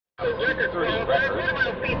30 record,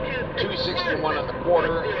 261 in the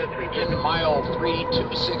quarter, in mile 3,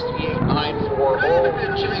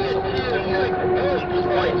 268.940, chasing 15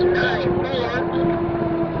 points of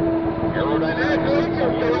aerodynamics.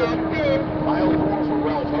 Mile 4 for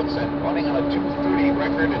Ralph Hudson, running on a 230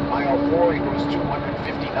 record. In mile 4, he goes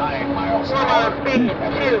 259 miles an hour. Speed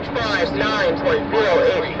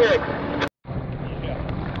 259.086.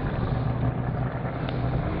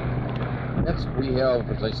 Next we have,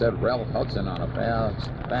 as I said, Ralph Hudson on a fast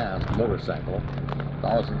motorcycle.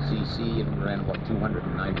 1000cc and ran about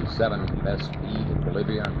 297 best speed in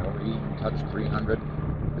Bolivia, and never even touched 300.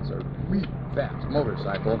 It's a really fast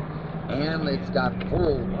motorcycle, and it's got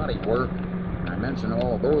full body work. I mentioned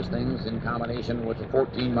all of those things in combination with a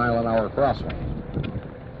 14-mile-an-hour crosswind.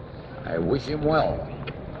 I wish him well.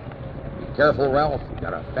 Be careful, Ralph. You've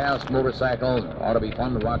got a fast motorcycle. It ought to be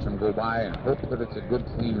fun to watch him go by, and hope that it's a good,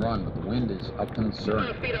 clean run, but the wind is a concern.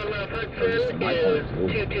 At least from my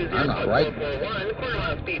point of view. I'm not right.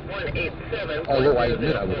 Although I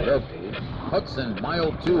admit I would love to. Hudson,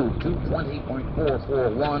 mile 2,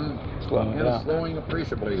 220.441. Slowing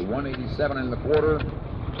appreciably, 187 in the quarter.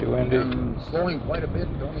 And slowing quite a bit.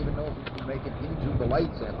 Don't even know if he's going to make it into the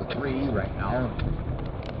lights at the 3 right now.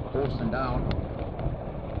 Posting down.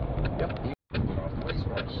 Yep, he's off the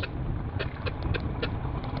racehorse.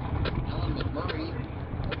 Alan McMurray,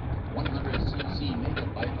 100cc naked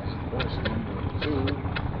bike on course number 2.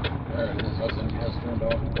 There it is. Hudson has turned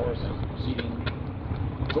off the course and is proceeding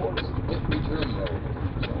towards the pit return road.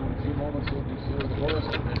 So in a few moments he'll be through the course.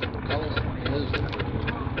 The official will tell us when he is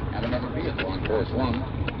have another vehicle on course 1.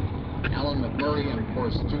 Alan McMurray in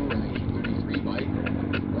course 2 in the 833 bike.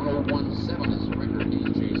 1017 is the record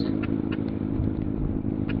he's chasing.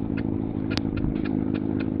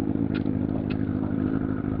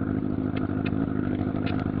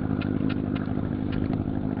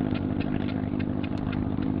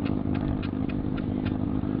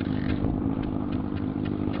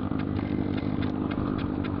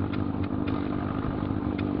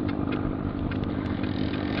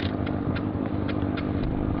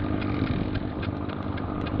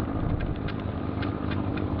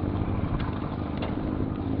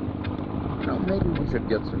 Maybe we should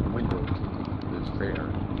get some window tinting to this trailer.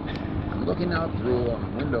 I'm looking out through a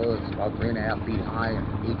window that's about 3.5 feet high and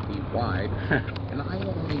 8 feet wide, and I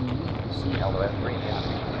only need to see out of that 3.5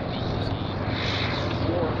 feet. I need to see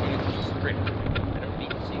 4 inches straight. I don't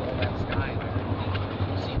need to see all that sky. I need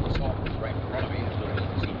to see the softness right in front of me. So I need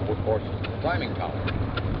to see 4 quarters of the climbing column.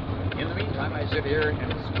 In the meantime, I sit here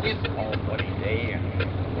and squint all bloody day, and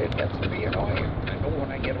it gets to be annoying. I know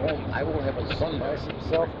when I get home, I will have a sunburn. Nice and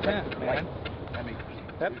self-tent, man.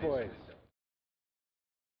 Pet boys.